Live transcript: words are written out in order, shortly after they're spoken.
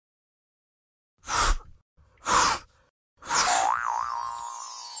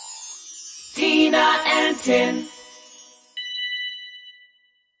Tina and Tin.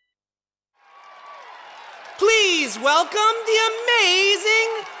 Please welcome the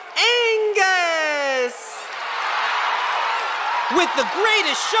amazing Angus! With the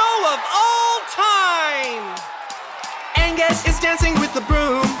greatest show of all time! Angus is dancing with the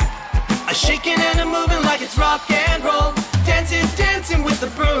broom, a shaking and a moving like it's rock and roll. Dancing, dancing with the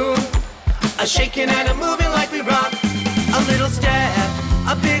broom, a shaking and a moving like we rock. A little step,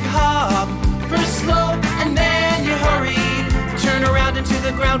 a big hop, first slow and then you hurry. Turn around into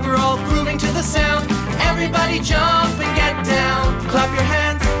the ground, we're all grooving to the sound. Everybody jump and get down. Clap your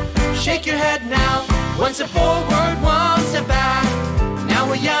hands, shake your head now. One step forward, one step back. Now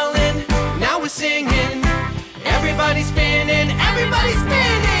we're yelling, now we're singing. Everybody's spinning, everybody's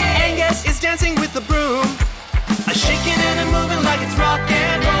spinning. Angus is dancing with the broom, a shaking and a moving like it's rock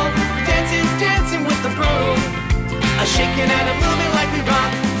and roll. Dancing, dancing with the broom, a shaking and a moving like we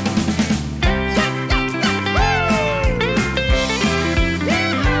rock.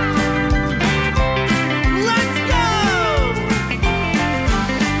 Let's go!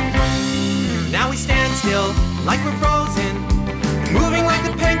 Now we stand still like we're frozen, moving like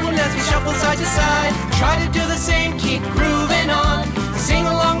the penguin as we shuffle side to side. Try to do the same, keep grooving on. Sing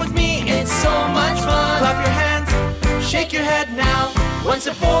along with me, it's so much fun. Clap your hands, shake your head now. One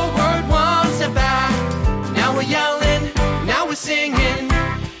step forward, one step back. Now we're yelling, now we're singing.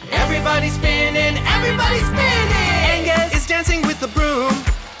 Everybody's spinning, everybody's spinning. Angus is dancing with the broom,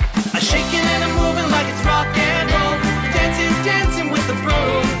 a shaking and a moving like it's rock and roll. Dancing, dancing with the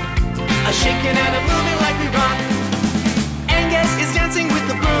broom, a shaking and a moving like we rock. Angus is dancing with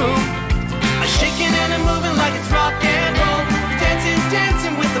the broom, a shaking and a moving like it's rock and roll. Dancing,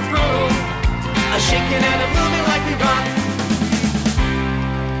 dancing with the broom, a shaking and a moving like we rock.